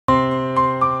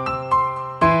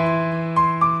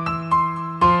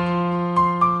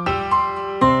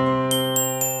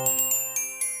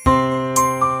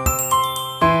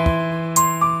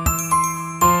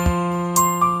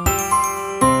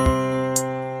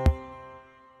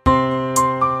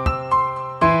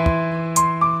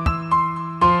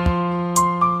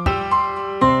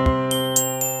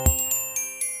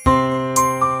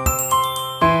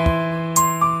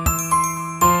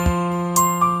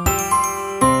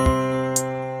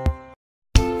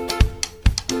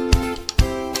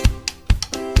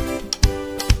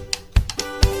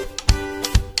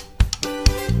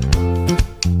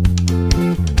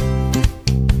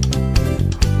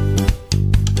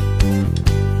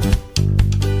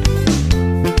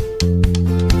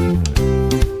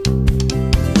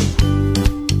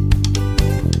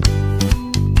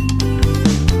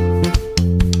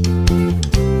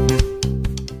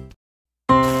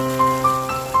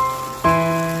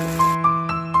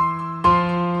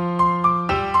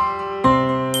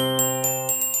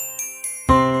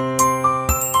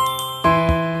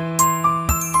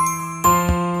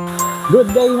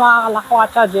Good day mga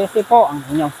kalakwatsa, Jesse po, ang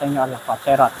inyong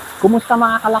Señorlakwatsero. Kumusta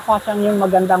mga kalakwatsa yung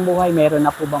magandang buhay? Meron na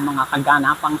po ba mga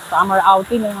kaganapang summer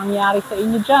outing na nangyari sa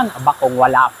inyo dyan? Aba kung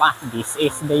wala pa, this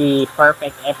is the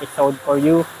perfect episode for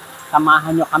you.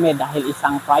 Samahan nyo kami dahil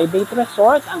isang private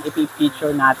resort ang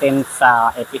ipipicture natin sa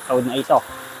episode na ito.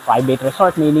 Private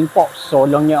resort, meaning po,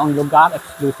 solo nyo ang lugar,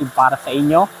 exclusive para sa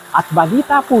inyo. At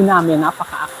balita po namin,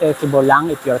 napaka-accessible lang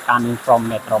if you're coming from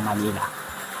Metro Manila.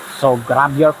 So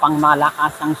grab your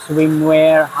pangmalakasang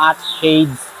swimwear, hot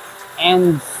shades,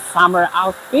 and summer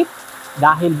outfit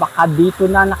dahil baka dito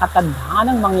na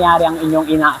nakatadhanang mangyari ang inyong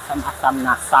inaasam-asam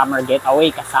na summer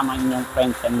getaway kasama inyong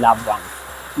friends and loved ones.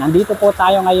 Nandito po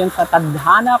tayo ngayon sa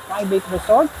TADHANA Private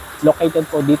Resort, located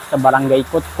po dito sa Barangay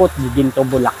Kutkut, Guiguinto,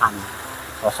 Bulacan.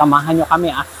 So samahan nyo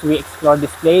kami as we explore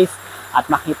this place at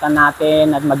makita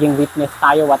natin at maging witness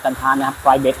tayo what TADHANA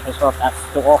Private Resort has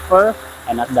to offer.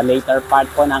 And at the later part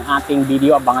po ng ating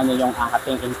video, abangan nyo yung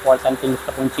ating important things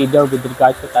to consider with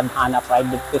regards to TADHANA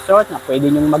Private Resort na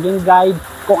pwede nyong maging guide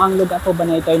kung ang lugar po ba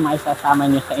na ito ay maisasama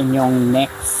nyo sa inyong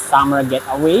next summer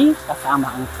getaway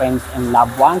kasama ang friends and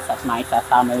loved ones at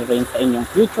maisasama nyo rin sa inyong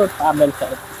future travel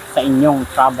sa inyong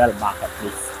travel bucket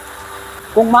list.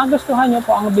 Kung magustuhan nyo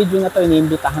po ang video na ito,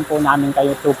 iniimbitahan po namin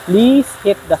kayo to please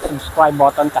hit the subscribe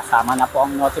button kasama na po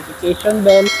ang notification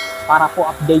bell para po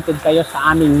updated kayo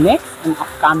sa aming next and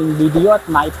upcoming video at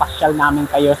maipasyal namin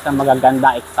kayo sa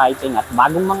magaganda, exciting at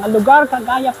bagong mga lugar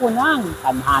kagaya po ng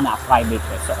TADHANA Private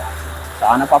Resort. So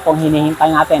ano pa pong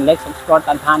hinihintay natin? Let's explore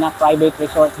TADHANA Private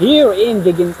Resort here in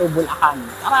Guiguinto, Bulacan.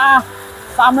 Tara!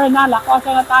 Summer na!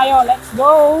 Lakotsa na tayo! Let's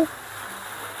go!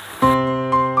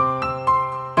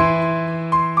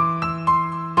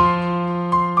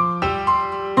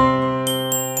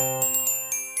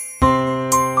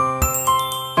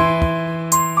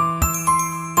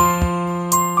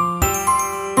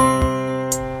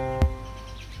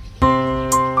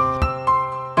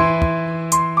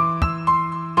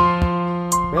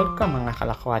 Welcome mga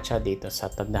kalakwatsa dito sa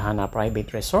TADHANA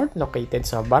Private Resort located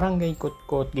sa Barangay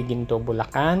Kutkut, Guiguinto,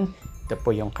 Bulacan. Ito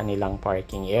po yung kanilang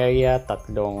parking area.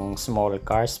 3 small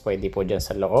cars pwede po dyan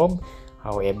sa loob.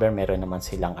 However, meron naman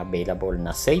silang available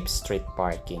na safe street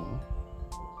parking.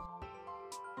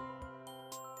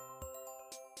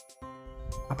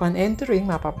 Upon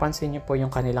entering, mapapansin nyo po yung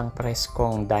kanilang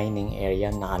preskong dining area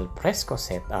na alfresco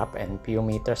setup and few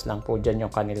meters lang po dyan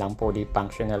yung kanilang fully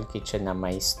functional kitchen na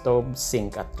may stove,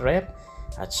 sink at ref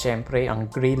at syempre ang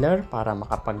griller para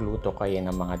makapagluto kayo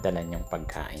ng mga dala nyong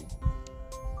pagkain.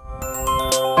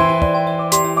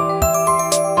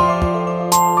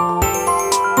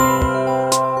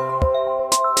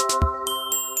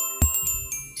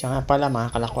 Siya nga pala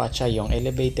mga kalakwatsa, yung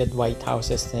elevated white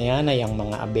houses na yan ay ang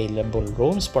mga available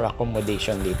rooms for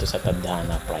accommodation dito sa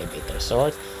TADHANA Private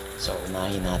Resort. So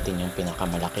unahin natin yung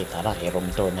pinakamalaki. Tara, i-room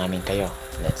tour namin kayo.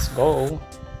 Let's go!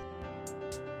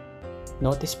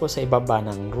 Notice po sa ibaba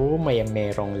ng room ay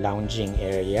merong lounging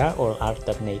area or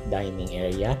alternate dining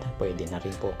area. Pwede na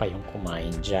rin po kayong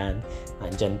kumain dyan.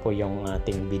 Andyan po yung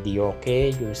ating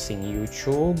videoke using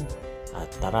YouTube. At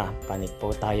tara, panik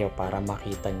po tayo para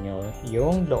makita nyo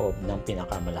yung loob ng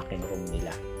pinakamalaking room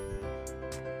nila.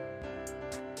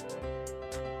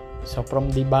 So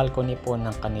from the balcony po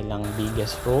ng kanilang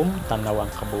biggest room, tanaw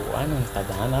ang kabuuan ng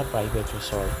TADHANA Private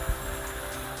Resort.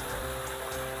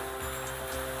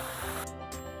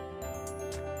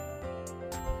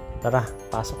 Tara,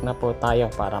 pasok na po tayo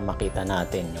para makita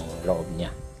natin yung loob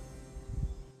niya.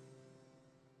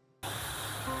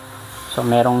 So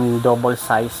merong double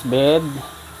size bed,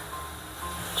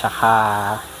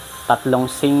 tsaka 3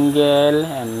 single,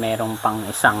 and merong pang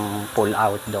isang pull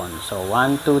out doon. So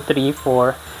 1, 2, 3,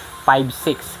 4, 5,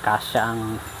 6 kasya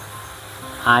ang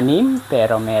 6,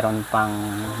 pero meron pang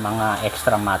mga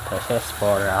extra mattresses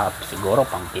for siguro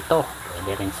pang 7,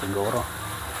 pwede rin siguro.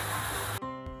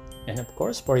 And of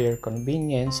course, for your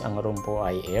convenience, ang room po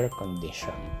ay air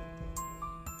conditioned.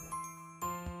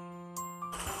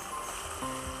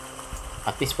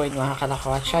 At this point mga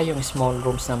kalakwatsa, yung small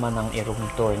rooms naman ang i-room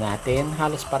tour natin.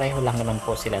 Halos pareho lang naman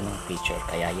po sila ng feature,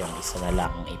 kaya yung isa na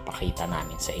lang ang ipakita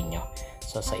namin sa inyo.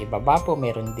 So sa ibaba po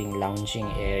meron ding lounging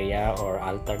area or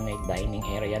alternate dining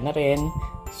area na rin.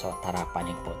 So tara,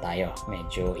 panig po tayo.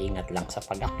 Medyo ingat lang sa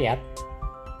pag-akyat.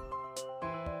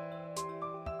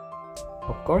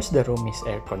 Of course, the room is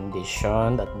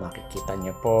air-conditioned at makikita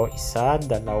nyo po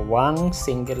 1, 2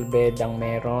 single bed ang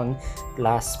meron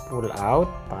plus pull-out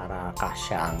para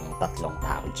kasya ang 3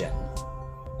 tao dyan.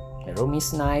 The room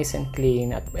is nice and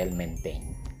clean at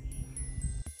well-maintained.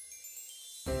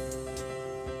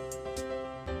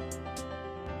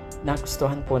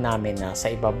 Nagustuhan po namin na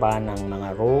sa ibaba ng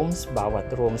mga rooms,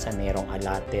 bawat rooms ay mayroong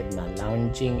allotted na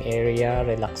lounging area,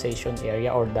 relaxation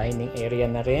area or dining area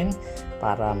na rin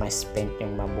para ma-spend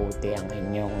yung mabuti ang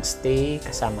inyong stay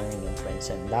kasama ng inyong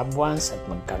friends and loved ones at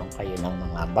magkaroon kayo ng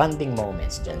mga bonding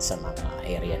moments dyan sa mga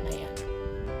area na yan.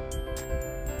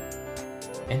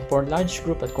 And for large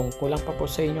group at kung kulang pa po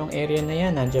sa inyong area na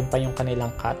yan, nandyan pa yung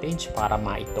kanilang cottage para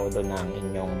maitodo ng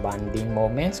inyong bonding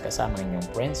moments kasama inyong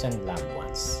friends and loved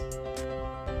ones.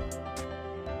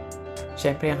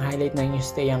 Siyempre, ang highlight ng inyong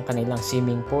stay ang kanilang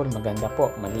swimming pool. Maganda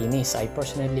po, malinis. I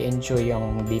personally enjoy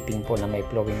yung dipping pool na may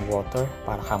flowing water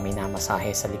para kang minamasahe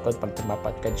sa likod pag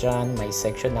tumapat ka dyan. May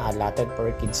section na allotted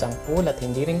for kids ang pool at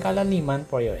hindi rin kalaliman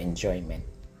for your enjoyment.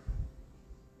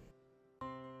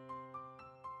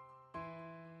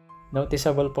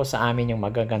 Noticeable po sa amin yung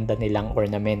magaganda nilang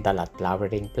ornamental at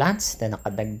flowering plants na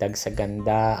nakadagdag sa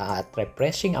ganda at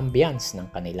refreshing ambiance ng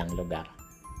kanilang lugar.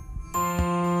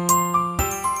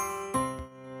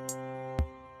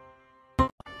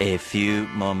 A few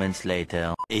moments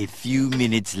later, a few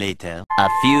minutes later, a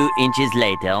few inches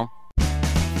later.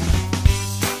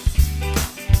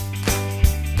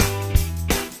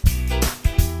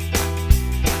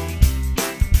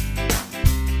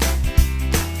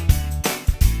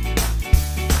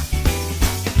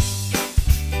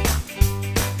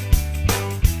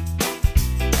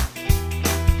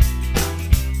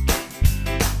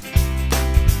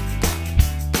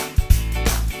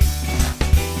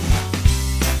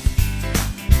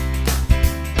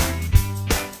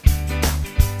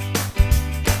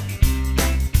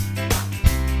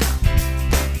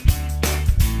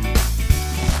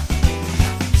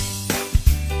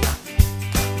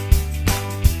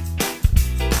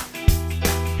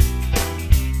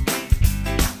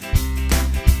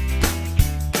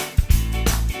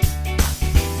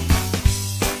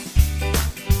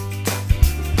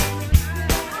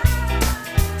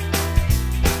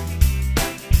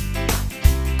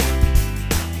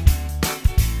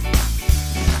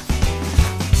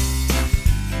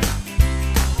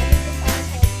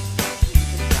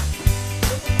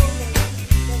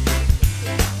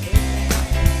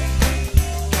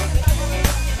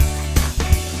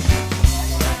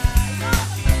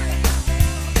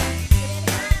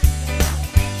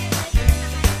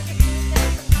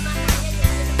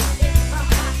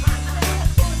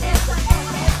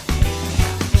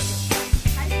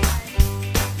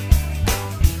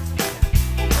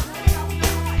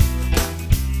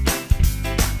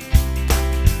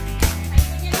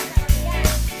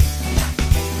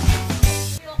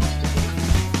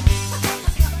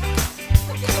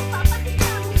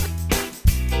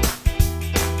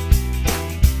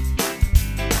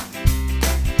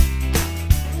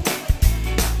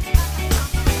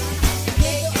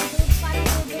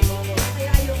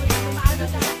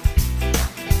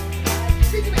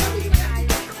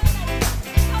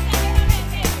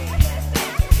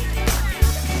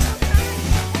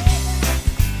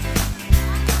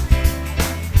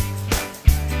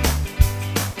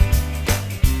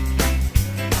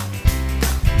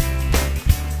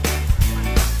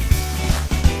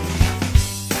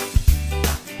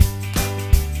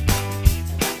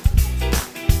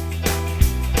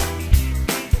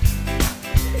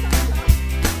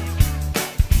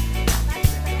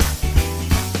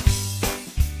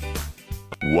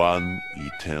 One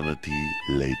eternity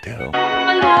later.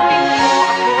 Alugin mo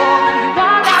ako ng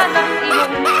hiwaga ng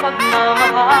iyong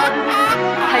pagmamahal.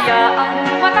 Hayaang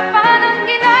matapan ang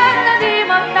ginag na di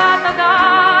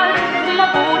magtatagal.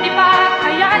 Mabuti pa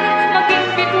kaya't maging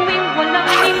bituin walang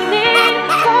hingning.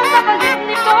 Kung sakalit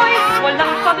nito'y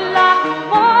walang paglakmong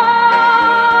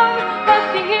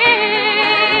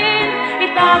pagtingin.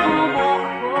 Itago mo ako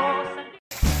sa...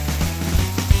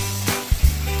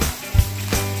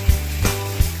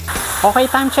 Okay,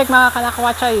 time check mga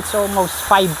kalakwatsa. It's almost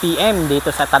 5 PM dito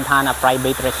sa TADHANA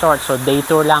Private Resort. So day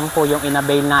tour lang po yung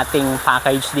inavail nating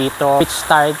package dito, which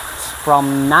starts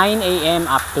from 9 AM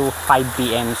up to 5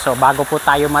 PM. So bago po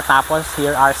tayo matapos,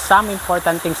 here are some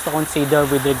important things to consider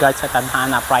with regards sa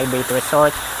TADHANA Private Resort.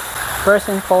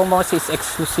 First and foremost is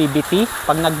exclusivity.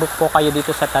 Pag nag-book po kayo dito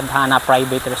sa TADHANA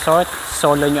Private Resort,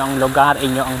 solo nyo ang lugar,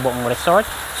 inyo ang buong resort.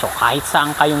 So kahit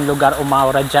saan kayong lugar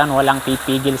umaura dyan, walang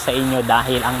pipigil sa inyo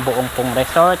dahil ang buong pong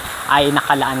resort ay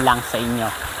nakalaan lang sa inyo.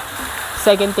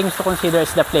 Second things to consider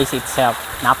is the place itself.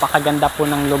 Napakaganda po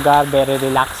ng lugar, very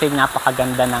relaxing,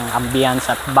 napakaganda ng ambiance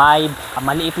at vibe.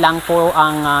 Maliit lang po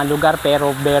ang lugar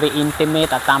pero very intimate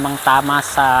at tamang-tama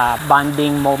sa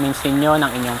bonding moments ninyo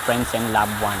ng inyong friends and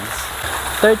loved ones.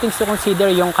 Third things to consider,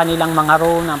 yung kanilang mga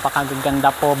room, napakaganda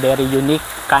po, very unique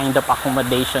kind of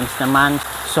accommodations naman.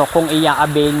 So kung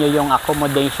i-avail nyo yung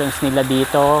accommodations nila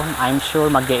dito, I'm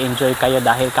sure mag-e-enjoy kayo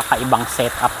dahil kakaibang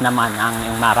setup naman ang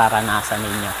mararanasan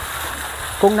ninyo.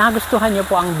 Kung nagustuhan nyo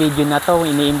po ang video na to,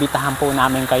 iniimbitahan po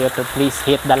namin kayo to please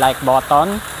hit the like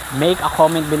button, make a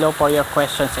comment below for your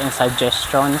questions and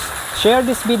suggestions. Share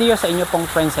this video sa inyo pong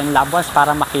friends and loved ones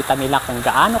para makita nila kung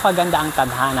gaano kaganda ang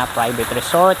Tadhana Private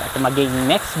Resort at maging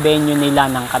next venue nila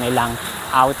ng kanilang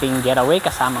outing getaway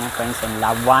kasamang friends and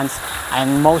loved ones.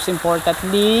 And most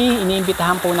importantly,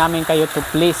 iniimbitahan po namin kayo to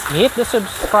please hit the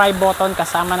subscribe button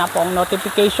kasama na po ang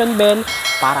notification bell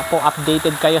para po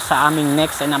updated kayo sa aming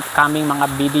next and upcoming mga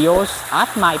videos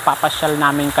at maipapasyal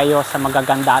namin kayo sa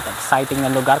magaganda at exciting na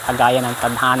lugar kagaya ng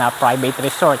Tadhana Private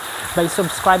Resort. By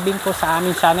subscribing po sa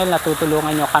aming channel,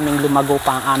 natutulungan nyo kaming lumago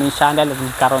pa ang aming channel at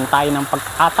magkaroon tayo ng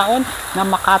pagkakataon na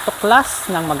makatuklas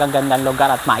ng magagandang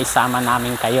lugar at maisama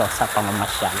namin kayo sa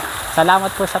pamamasyal. Salamat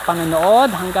po sa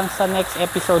panonood. Hanggang sa next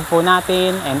episode po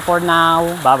natin. And for now,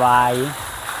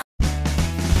 bye-bye!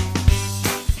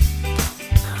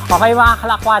 Okay mga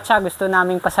kalakwatsa, gusto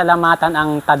naming pasalamatan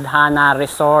ang Tadhana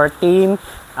Resort team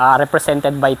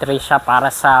represented by Trisha para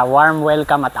sa warm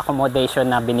welcome at accommodation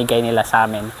na binigay nila sa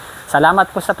amin. Salamat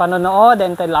po sa panonood.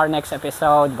 Until our next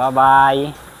episode.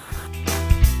 Bye-bye!